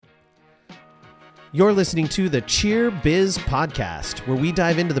You're listening to the Cheer Biz Podcast, where we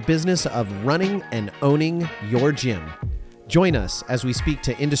dive into the business of running and owning your gym. Join us as we speak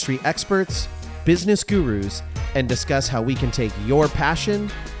to industry experts, business gurus, and discuss how we can take your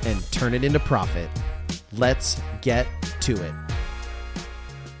passion and turn it into profit. Let's get to it.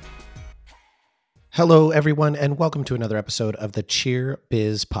 Hello, everyone, and welcome to another episode of the Cheer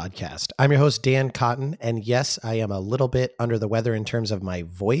Biz Podcast. I'm your host, Dan Cotton, and yes, I am a little bit under the weather in terms of my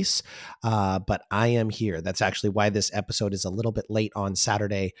voice, but I am here. That's actually why this episode is a little bit late on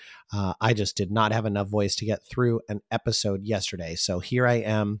Saturday. I just did not have enough voice to get through an episode yesterday, so here I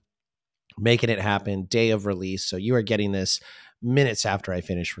am making it happen, day of release. So you are getting this minutes after I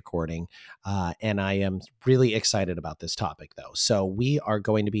finish recording, and I am really excited about this topic, though. So we are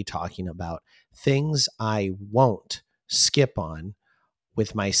going to be talking about things I won't skip on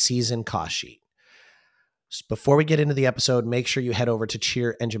with my season cost sheet. Before we get into the episode, make sure you head over to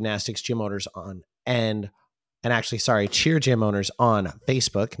Cheer and Gymnastics Gym Owners Cheer Gym Owners on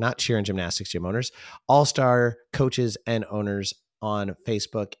Facebook, not Cheer and Gymnastics Gym Owners, All-Star Coaches and Owners on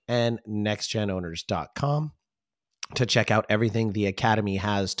Facebook, and nextgenowners.com to check out everything the Academy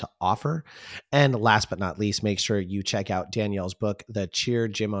has to offer. And last but not least, make sure you check out Danielle's book, The Cheer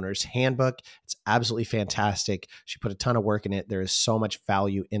Gym Owners Handbook. It's absolutely fantastic. She put a ton of work in it. There is so much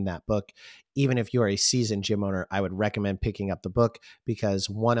value in that book. Even if you are a seasoned gym owner, I would recommend picking up the book because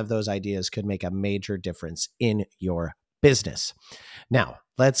one of those ideas could make a major difference in your business. Now,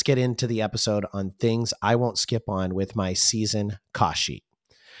 let's get into the episode on things I won't skip on with my season cost sheet.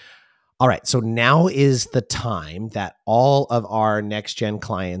 All right, so now is the time that all of our next gen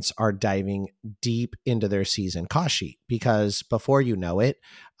clients are diving deep into their season cost sheet because before you know it,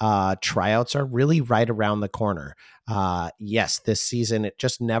 tryouts are really right around the corner. Yes, this season, it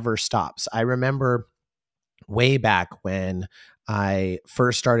just never stops. I remember way back when I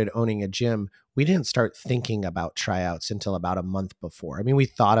first started owning a gym, we didn't start thinking about tryouts until about a month before. I mean, we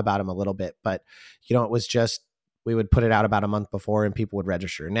thought about them a little bit, but it was just, we would put it out about a month before and people would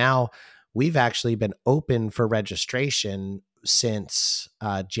register. Now we've actually been open for registration since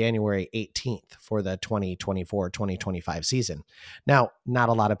January 18th for the 2024-2025 season. Now, not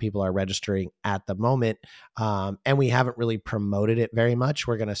a lot of people are registering at the moment, and we haven't really promoted it very much.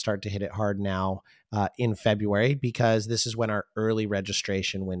 We're going to start to hit it hard now in February because this is when our early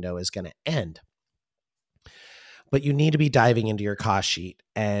registration window is going to end. But you need to be diving into your cost sheet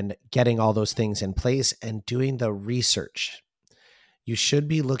and getting all those things in place and doing the research. You should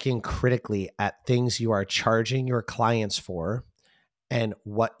be looking critically at things you are charging your clients for and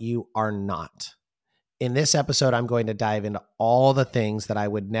what you are not. In this episode, I'm going to dive into all the things that I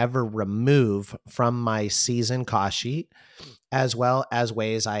would never remove from my season cost sheet, as well as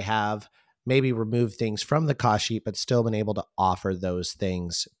ways I have maybe removed things from the cost sheet, but still been able to offer those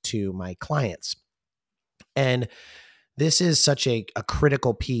things to my clients. And this is such a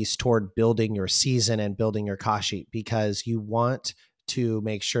critical piece toward building your season and building your cost sheet because you want to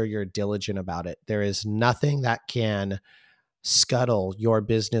make sure you're diligent about it. There is nothing that can scuttle your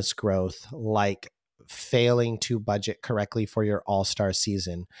business growth like failing to budget correctly for your all-star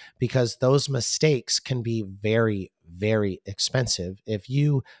season because those mistakes can be very, very expensive. If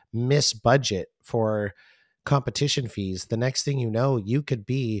you miss budget for competition fees, the next thing you know, you could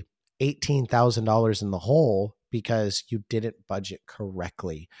be $18,000 in the hole because you didn't budget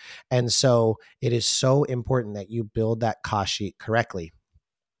correctly. And so it is so important that you build that cost sheet correctly.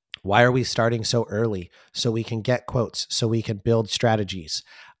 Why are we starting so early? So we can get quotes, so we can build strategies.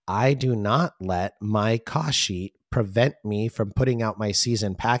 I do not let my cost sheet prevent me from putting out my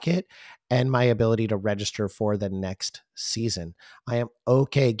season packet and my ability to register for the next season. I am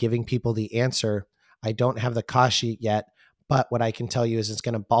okay giving people the answer. I don't have the cost sheet yet, but what I can tell you is it's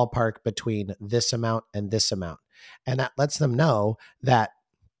going to ballpark between this amount and this amount. And that lets them know that,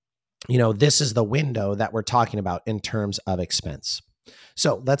 this is the window that we're talking about in terms of expense.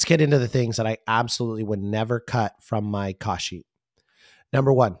 So let's get into the things that I absolutely would never cut from my cost sheet.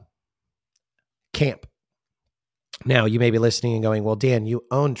 Number one, camp. Now you may be listening and going, well, Dan, you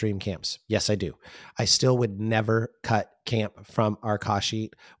own Dream Camps. Yes, I do. I still would never cut camp from our cost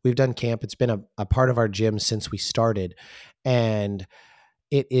sheet. We've done camp. It's been a part of our gym since we started. And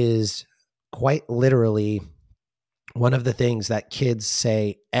it is quite literally one of the things that kids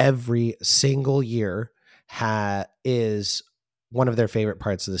say every single year is one of their favorite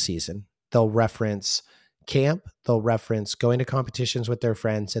parts of the season. They'll reference camp, they'll reference going to competitions with their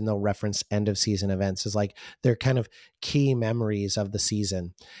friends, and they'll reference end of season events as like their kind of key memories of the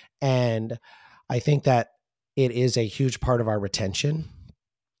season. And I think that it is a huge part of our retention.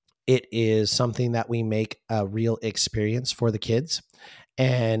 It is something that we make a real experience for the kids.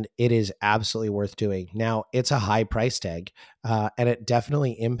 and it is absolutely worth doing. Now, it's a high price tag, and it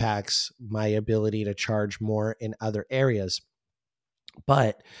definitely impacts my ability to charge more in other areas.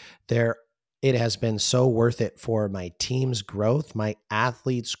 But there, it has been so worth it for my team's growth, my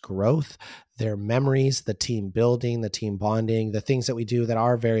athletes' growth, their memories, the team building, the team bonding, the things that we do that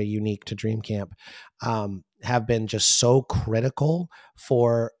are very unique to Dream Camp, have been just so critical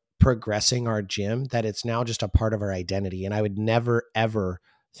for progressing our gym that it's now just a part of our identity. And I would never, ever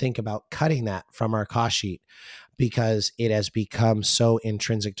think about cutting that from our cost sheet because it has become so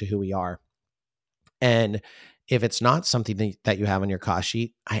intrinsic to who we are. And if it's not something that you have on your cost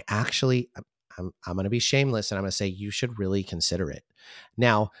sheet, I'm going to be shameless and I'm going to say you should really consider it.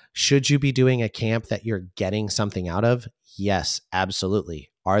 Now, should you be doing a camp that you're getting something out of? Yes, absolutely.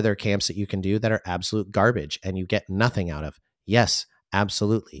 Are there camps that you can do that are absolute garbage and you get nothing out of? Yes,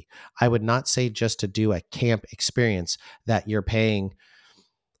 absolutely. I would not say just to do a camp experience that you're putting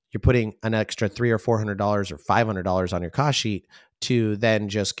an extra $300 or $400 or $500 on your cost sheet to then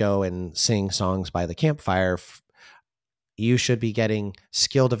just go and sing songs by the campfire. You should be getting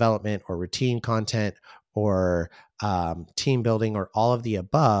skill development or routine content or team building or all of the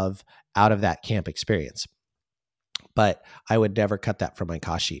above out of that camp experience. But I would never cut that from my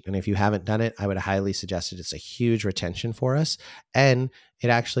cost sheet. And if you haven't done it, I would highly suggest it. It's a huge retention for us, and it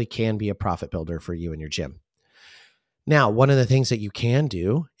actually can be a profit builder for you and your gym. Now, one of the things that you can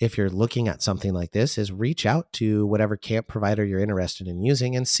do if you're looking at something like this is reach out to whatever camp provider you're interested in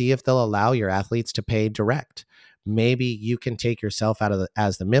using and see if they'll allow your athletes to pay direct. Maybe you can take yourself out of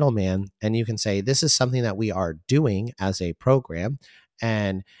as the middleman and you can say, this is something that we are doing as a program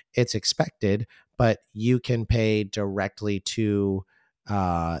and it's expected, but you can pay directly to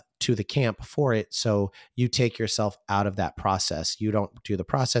the camp for it. So you take yourself out of that process. You don't do the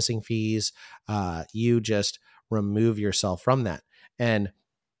processing fees. You just remove yourself from that. And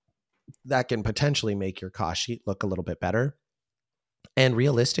that can potentially make your cost sheet look a little bit better. And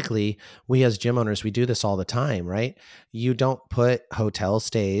realistically, we as gym owners, we do this all the time, right? You don't put hotel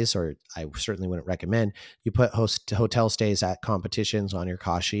stays, or I certainly wouldn't recommend you put hotel stays at competitions on your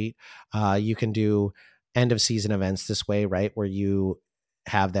cost sheet. You can do end of season events this way, right? Where you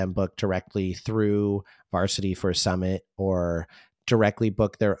have them book directly through Varsity for Summit or directly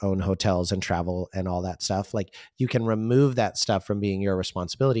book their own hotels and travel and all that stuff. Like you can remove that stuff from being your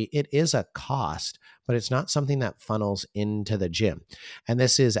responsibility. It is a cost, but it's not something that funnels into the gym. And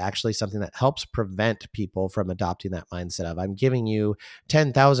this is actually something that helps prevent people from adopting that mindset of I'm giving you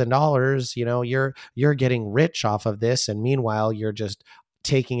 $10,000, you're getting rich off of this. And meanwhile, you're just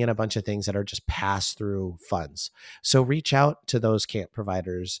taking in a bunch of things that are just pass through funds. So reach out to those camp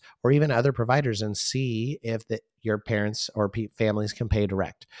providers or even other providers and see if your parents or families can pay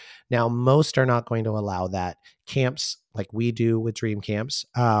direct. Now, most are not going to allow that. Camps like we do with Dream Camps,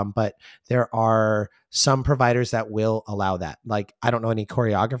 but there are some providers that will allow that. Like I don't know any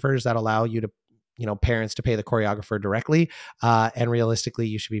choreographers that allow you to parents to pay the choreographer directly. And realistically,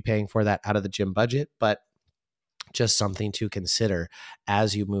 you should be paying for that out of the gym budget. But just something to consider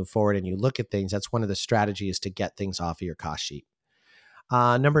as you move forward and you look at things. That's one of the strategies to get things off of your cost sheet.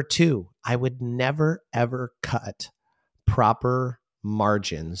 Number 2, I would never, ever cut proper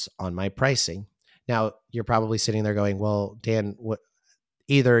margins on my pricing. Now, you're probably sitting there going, well, Dan,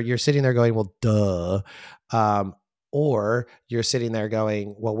 either you're sitting there going, well, duh, or you're sitting there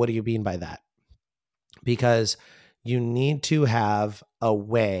going, well, what do you mean by that? Because you need to have a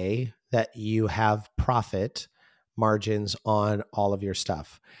way that you have profit margins on all of your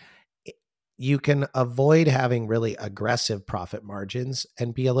stuff. You can avoid having really aggressive profit margins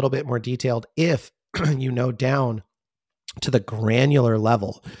and be a little bit more detailed if you know down to the granular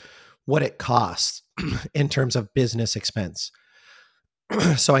level what it costs in terms of business expense.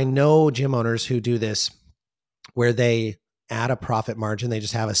 So I know gym owners who do this where they add a profit margin. They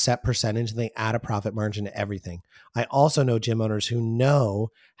just have a set percentage and they add a profit margin to everything. I also know gym owners who know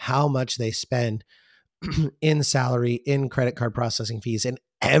how much they spend in salary, in credit card processing fees, and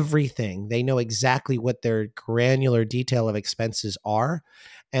everything. They know exactly what their granular detail of expenses are.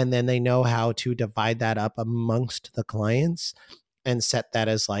 And then they know how to divide that up amongst the clients and set that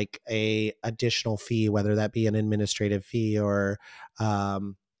as like a additional fee, whether that be an administrative fee or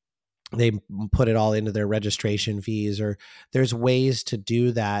they put it all into their registration fees, or there's ways to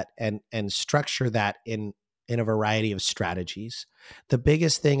do that and structure that in a variety of strategies. The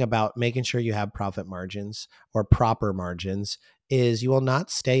biggest thing about making sure you have profit margins or proper margins is you will not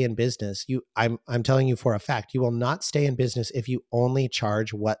stay in business. I'm telling you for a fact, you will not stay in business if you only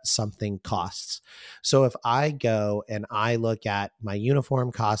charge what something costs. So if I go and I look at my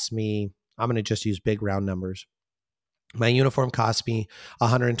uniform costs me, I'm going to just use big round numbers, My uniform cost me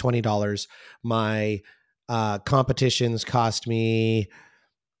 $120. My competitions cost me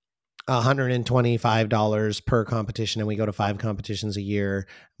 $125 per competition, and we go to 5 competitions a year.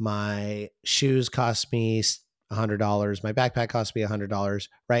 My shoes cost me $100. My backpack cost me $100,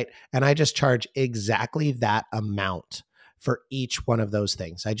 right? And I just charge exactly that amount for each one of those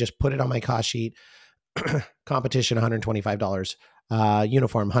things. I just put it on my cost sheet. Competition $125,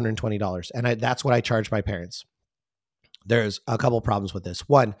 uniform $120, and that's what I charge my parents. There's a couple problems with this.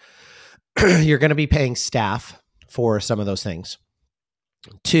 One, you're going to be paying staff for some of those things.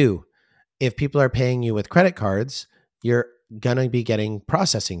 Two, if people are paying you with credit cards, you're going to be getting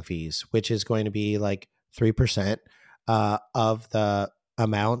processing fees, which is going to be like 3% of the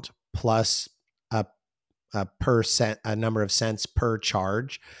amount plus a number of cents per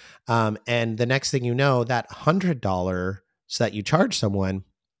charge. And the next thing you know, that $100 that you charge someone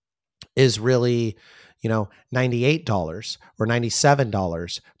is really, $98 or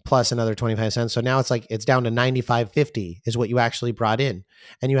 $97 plus another 25 cents. So now it's down to $95.50 is what you actually brought in.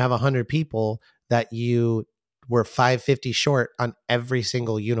 And you have 100 people that you were $5.50 short on every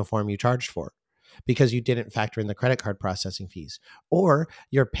single uniform you charged for because you didn't factor in the credit card processing fees. Or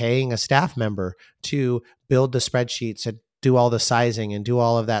you're paying a staff member to build the spreadsheets and do all the sizing and do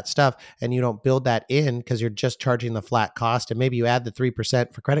all of that stuff, and you don't build that in because you're just charging the flat cost, and maybe you add the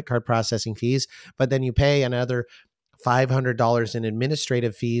 3% for credit card processing fees, but then you pay another $500 in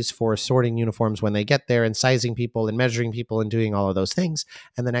administrative fees for sorting uniforms when they get there and sizing people and measuring people and doing all of those things.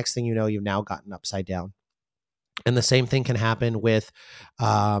 And the next thing you know, you've now gotten upside down. And the same thing can happen with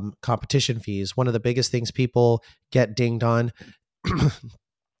competition fees. One of the biggest things people get dinged on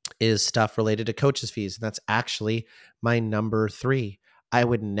is stuff related to coaches' fees. And that's actually my number 3. I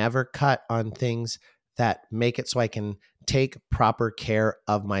would never cut on things that make it so I can take proper care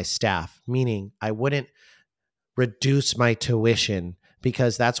of my staff, meaning I wouldn't reduce my tuition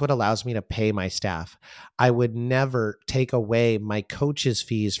because that's what allows me to pay my staff. I would never take away my coaches'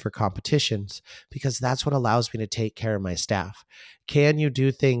 fees for competitions because that's what allows me to take care of my staff. Can you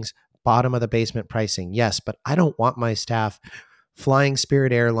do things bottom of the basement pricing? Yes, but I don't want my staff flying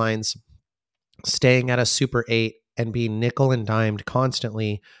Spirit Airlines, staying at a Super 8 and being nickel and dimed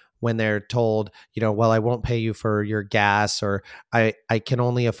constantly when they're told, well, I won't pay you for your gas, or I can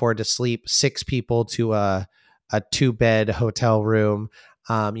only afford to sleep 6 people to a 2-bed hotel room.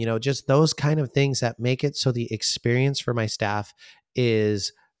 Just those kind of things that make it so the experience for my staff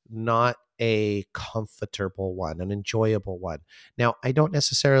is not a comfortable one, an enjoyable one. Now,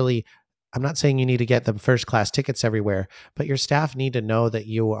 I'm not saying you need to get them first class tickets everywhere, but your staff need to know that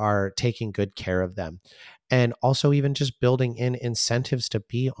you are taking good care of them. And also even just building in incentives to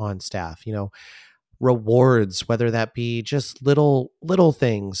be on staff, rewards, whether that be just little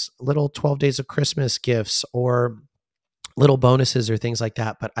things, little 12 days of Christmas gifts or little bonuses or things like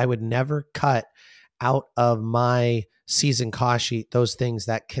that. But I would never cut out of my season cost sheet those things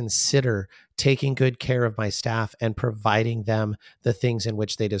that consider taking good care of my staff and providing them the things in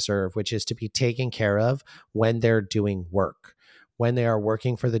which they deserve, which is to be taken care of when they're doing work. When they are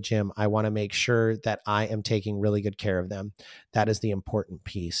working for the gym, I want to make sure that I am taking really good care of them. That is the important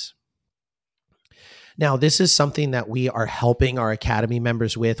piece. Now, this is something that we are helping our Academy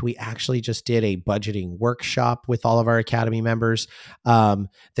members with. We actually just did a budgeting workshop with all of our Academy members. That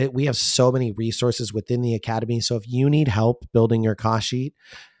we have so many resources within the Academy. So if you need help building your cost sheet,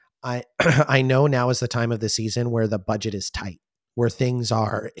 I I know now is the time of the season where the budget is tight, where things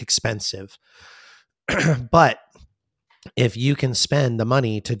are expensive. But if you can spend the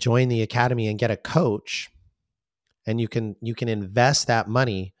money to join the Academy and get a coach, and you can invest that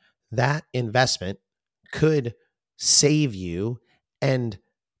money, that investment could save you and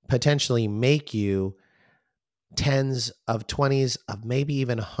potentially make you tens of twenties of maybe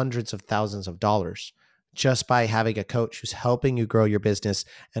even hundreds of thousands of dollars just by having a coach who's helping you grow your business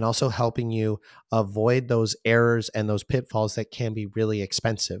and also helping you avoid those errors and those pitfalls that can be really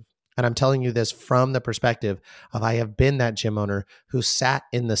expensive. And I'm telling you this from the perspective of I have been that gym owner who sat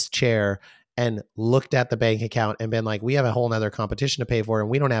in this chair and looked at the bank account and been like, we have a whole nother competition to pay for and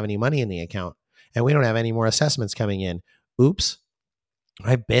we don't have any money in the account and we don't have any more assessments coming in. Oops.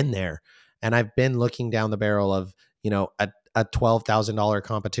 I've been there, and I've been looking down the barrel of, a $12,000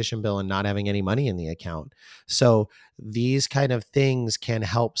 competition bill and not having any money in the account. So these kind of things can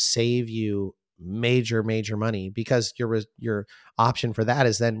help save you major money, because your option for that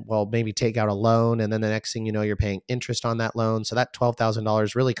is then, well, maybe take out a loan, and then the next thing you know, you're paying interest on that loan. So that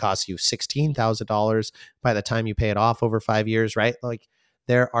 $12,000 really costs you $16,000 by the time you pay it off over 5 years, right? Like,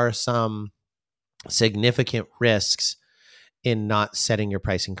 there are some significant risks in not setting your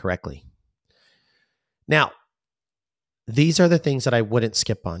pricing correctly. Now, These are the things that I wouldn't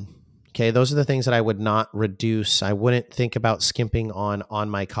skip on. Okay, those are the things that I would not reduce. I wouldn't think about skimping on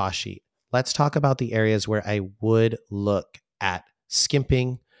my cost sheet. Let's talk about the areas where I would look at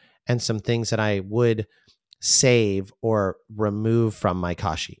skimping and some things that I would save or remove from my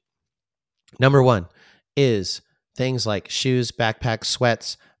cost sheet. Number one is things like shoes, backpacks,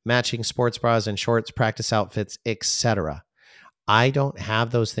 sweats, matching sports bras and shorts, practice outfits, etc. I don't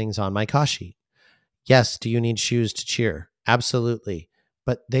have those things on my cost sheet. Yes, do you need shoes to cheer? Absolutely.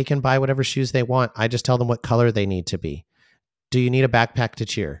 But they can buy whatever shoes they want. I just tell them what color they need to be. Do you need a backpack to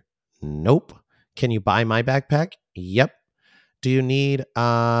cheer? Nope. Can you buy my backpack? Yep. Do you need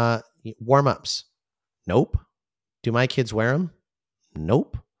warm-ups? Nope. Do my kids wear them?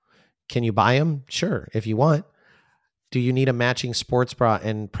 Nope. Can you buy them? Sure, if you want. Do you need a matching sports bra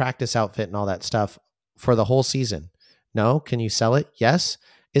and practice outfit and all that stuff for the whole season? No. Can you sell it? Yes.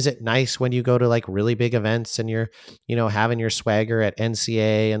 Is it nice when you go to like really big events and you're, having your swagger at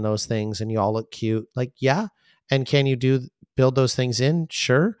NCA and those things and you all look cute? Like, yeah. And can you build those things in?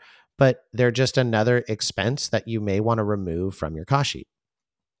 Sure. But they're just another expense that you may want to remove from your cost sheet.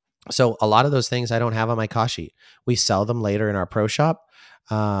 So a lot of those things I don't have on my cost sheet. We sell them later in our pro shop,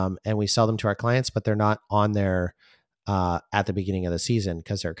 and we sell them to our clients, but they're not on there at the beginning of the season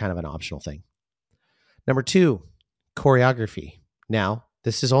because they're kind of an optional thing. Number two, choreography. Now,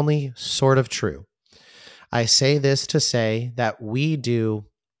 this is only sort of true. I say this to say that we do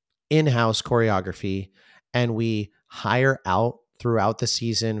in-house choreography and we hire out throughout the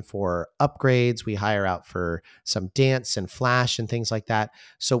season for upgrades. We hire out for some dance and flash and things like that.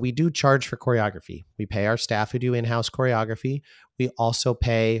 So we do charge for choreography. We pay our staff who do in-house choreography. We also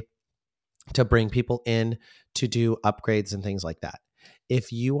pay to bring people in to do upgrades and things like that.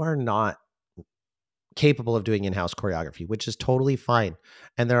 If you are not capable of doing in-house choreography, which is totally fine.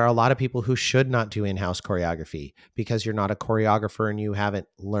 And there are a lot of people who should not do in-house choreography because you're not a choreographer and you haven't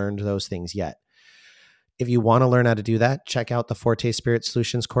learned those things yet. If you want to learn how to do that, check out the Forte Spirit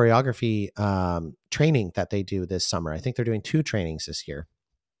Solutions choreography training that they do this summer. I think they're doing 2 trainings this year.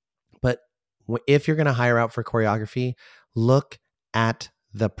 But if you're going to hire out for choreography, look at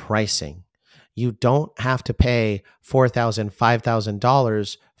the pricing. You don't have to pay $4,000,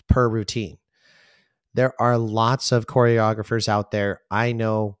 $5,000 per routine. There are lots of choreographers out there. I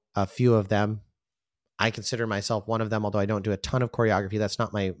know a few of them. I consider myself one of them, although I don't do a ton of choreography. That's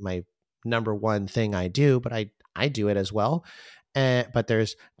not my number one thing I do, but I do it as well. But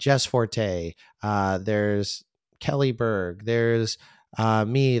there's Jess Forte, there's Kelly Berg, there's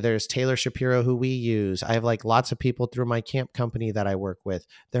me, there's Taylor Shapiro, who we use. I have like lots of people through my camp company that I work with.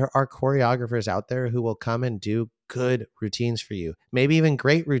 There are choreographers out there who will come and do good routines for you, maybe even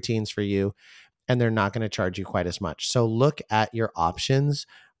great routines for you, and they're not going to charge you quite as much. So look at your options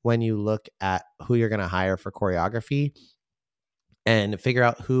when you look at who you're going to hire for choreography and figure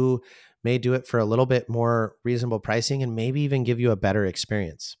out who may do it for a little bit more reasonable pricing and maybe even give you a better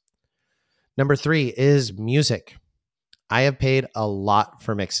experience. Number 3 is music. I have paid a lot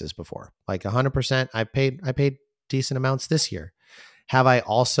for mixes before, like 100%. I paid decent amounts this year. Have I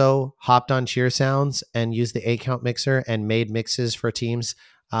also hopped on Cheer Sounds and used the 8-count mixer and made mixes for teams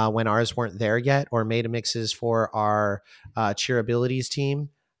when ours weren't there yet, or made mixes for our Cheer Abilities team?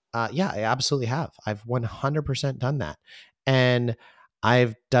 Yeah, I absolutely have. I've 100% done that. And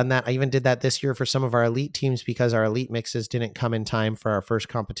I've done that. I even did that this year for some of our elite teams because our elite mixes didn't come in time for our first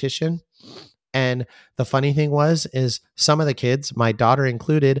competition. And the funny thing is some of the kids, my daughter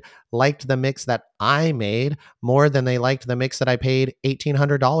included, liked the mix that I made more than they liked the mix that I paid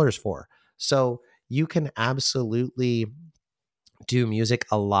 $1,800 for. So you can absolutely do music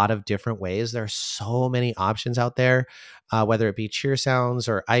a lot of different ways. There are so many options out there, whether it be Cheer Sounds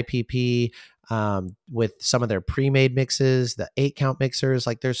or IPP, with some of their pre-made mixes, the 8-count mixers.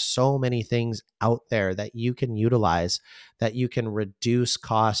 Like there's so many things out there that you can utilize that you can reduce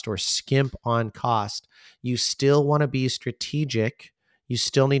cost or skimp on cost. You still want to be strategic. You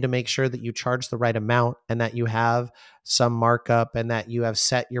still need to make sure that you charge the right amount and that you have some markup and that you have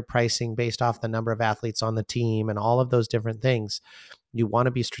set your pricing based off the number of athletes on the team and all of those different things. You want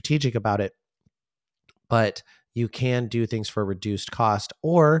to be strategic about it, but you can do things for reduced cost.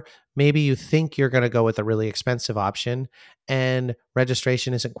 Or maybe you think you're going to go with a really expensive option and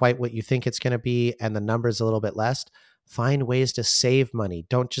registration isn't quite what you think it's going to be and the number is a little bit less. Find ways to save money.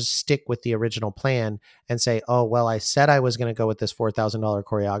 Don't just stick with the original plan and say, oh, well, I said I was going to go with this $4,000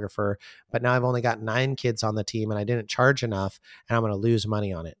 choreographer, but now I've only got 9 kids on the team and I didn't charge enough and I'm going to lose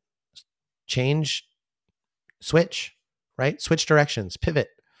money on it. Change, switch, right? Switch directions, pivot.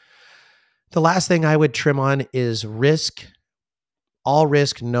 The last thing I would trim on is all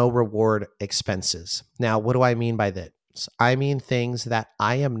risk, no reward expenses. Now, what do I mean by that? I mean things that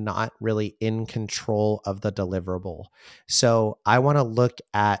I am not really in control of the deliverable. So I want to look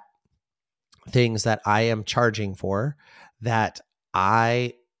at things that I am charging for that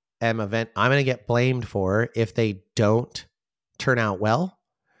I'm going to get blamed for if they don't turn out well.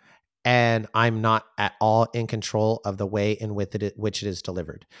 And I'm not at all in control of the way in which it is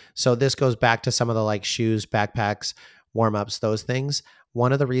delivered. So this goes back to some of the like shoes, backpacks, warm-ups, those things.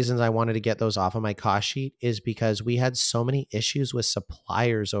 One of the reasons I wanted to get those off of my cost sheet is because we had so many issues with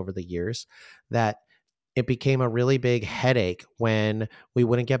suppliers over the years that it became a really big headache when we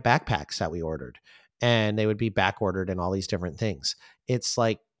wouldn't get backpacks that we ordered and they would be back ordered and all these different things. It's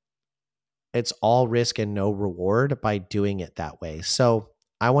like, it's all risk and no reward by doing it that way. So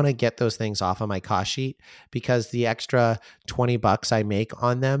I want to get those things off of my cost sheet because the extra $20 I make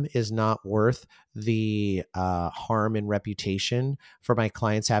on them is not worth the harm and reputation for my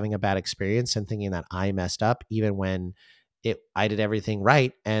clients having a bad experience and thinking that I messed up, even when I did everything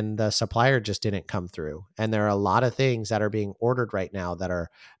right and the supplier just didn't come through. And there are a lot of things that are being ordered right now that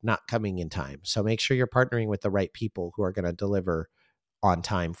are not coming in time. So make sure you're partnering with the right people who are going to deliver on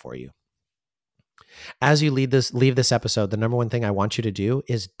time for you. As you leave this episode, the number one thing I want you to do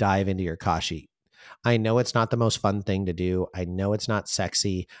is dive into your cost sheet. I know it's not the most fun thing to do. I know it's not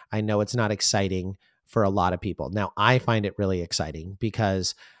sexy. I know it's not exciting for a lot of people. Now, I find it really exciting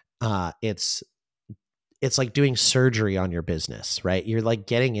because it's like doing surgery on your business, right? You're like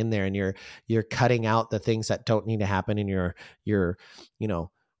getting in there and you're cutting out the things that don't need to happen, and you're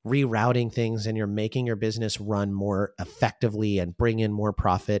rerouting things, and you're making your business run more effectively and bring in more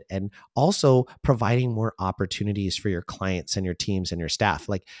profit, and also providing more opportunities for your clients and your teams and your staff.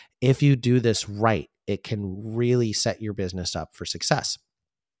 Like if you do this right, it can really set your business up for success.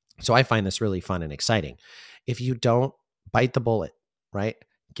 So I find this really fun and exciting. If you don't bite the bullet, right?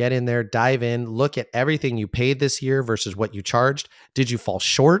 Get in there, dive in, look at everything you paid this year versus what you charged. Did you fall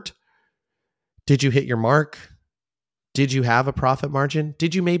short? Did you hit your mark? Did you have a profit margin?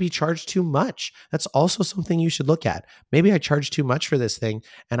 Did you maybe charge too much? That's also something you should look at. Maybe I charged too much for this thing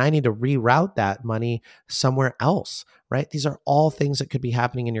and I need to reroute that money somewhere else, right? These are all things that could be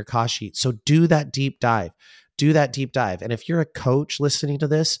happening in your cost sheet. So do that deep dive. Do that deep dive. And if you're a coach listening to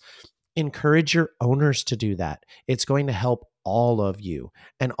this, encourage your owners to do that. It's going to help all of you.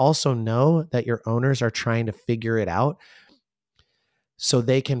 And also know that your owners are trying to figure it out so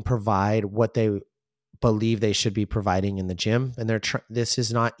they can provide what they believe they should be providing in the gym. And this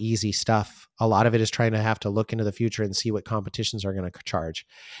is not easy stuff. A lot of it is trying to have to look into the future and see what competitions are going to charge.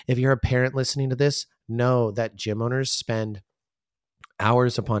 If you're a parent listening to this, know that gym owners spend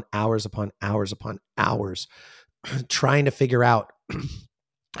hours upon hours upon hours upon hours trying to figure out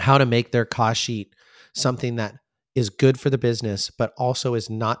how to make their cost sheet something that is good for the business, but also is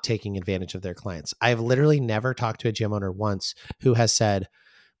not taking advantage of their clients. I've literally never talked to a gym owner once who has said,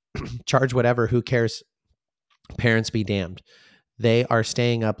 charge whatever, who cares? Parents be damned. They are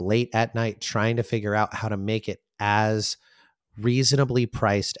staying up late at night trying to figure out how to make it as reasonably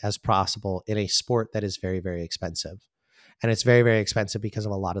priced as possible in a sport that is very, very expensive. And it's very, very expensive because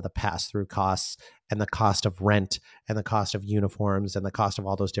of a lot of the pass-through costs and the cost of rent and the cost of uniforms and the cost of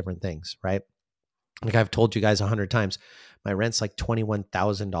all those different things, right? Like I've told you guys 100 times, my rent's like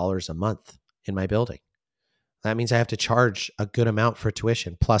 $21,000 a month in my building. That means I have to charge a good amount for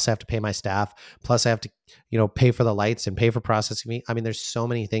tuition. Plus I have to pay my staff. Plus I have to, pay for the lights and pay for processing me. I mean, there's so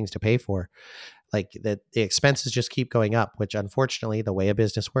many things to pay for. Like the expenses just keep going up, which unfortunately the way a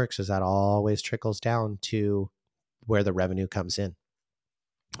business works is that always trickles down to where the revenue comes in.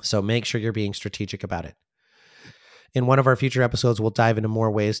 So make sure you're being strategic about it. In one of our future episodes, we'll dive into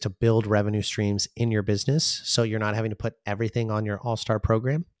more ways to build revenue streams in your business so you're not having to put everything on your all-star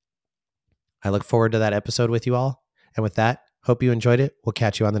program. I look forward to that episode with you all. And with that, hope you enjoyed it. We'll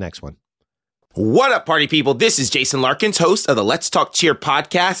catch you on the next one. What up, party people? This is Jason Larkins, host of the Let's Talk Cheer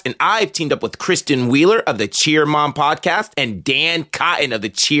podcast, and I've teamed up with Kristen Wheeler of the Cheer Mom podcast and Dan Cotton of the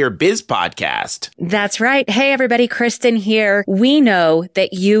Cheer Biz podcast. That's right. Hey, everybody, Kristen here. We know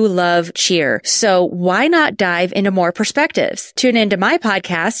that you love cheer, so why not dive into more perspectives? Tune into my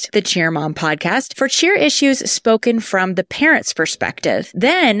podcast, the Cheer Mom podcast, for cheer issues spoken from the parent's perspective.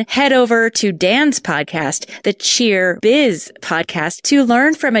 Then head over to Dan's podcast, the Cheer Biz podcast, to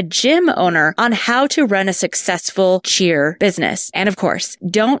learn from a gym owner on how to run a successful cheer business. And of course,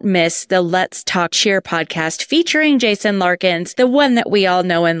 don't miss the Let's Talk Cheer podcast featuring Jason Larkins, the one that we all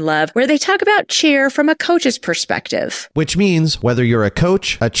know and love, where they talk about cheer from a coach's perspective. Which means whether you're a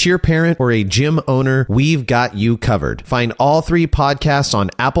coach, a cheer parent, or a gym owner, we've got you covered. Find all 3 podcasts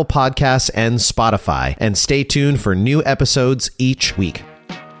on Apple Podcasts and Spotify, and stay tuned for new episodes each week.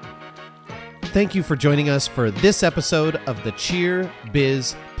 Thank you for joining us for this episode of the Cheer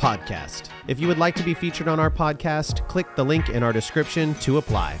Biz Podcast. If you would like to be featured on our podcast, click the link in our description to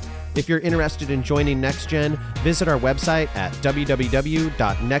apply. If you're interested in joining NextGen, visit our website at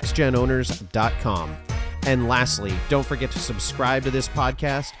www.nextgenowners.com. And lastly, don't forget to subscribe to this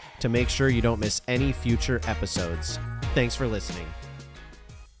podcast to make sure you don't miss any future episodes. Thanks for listening.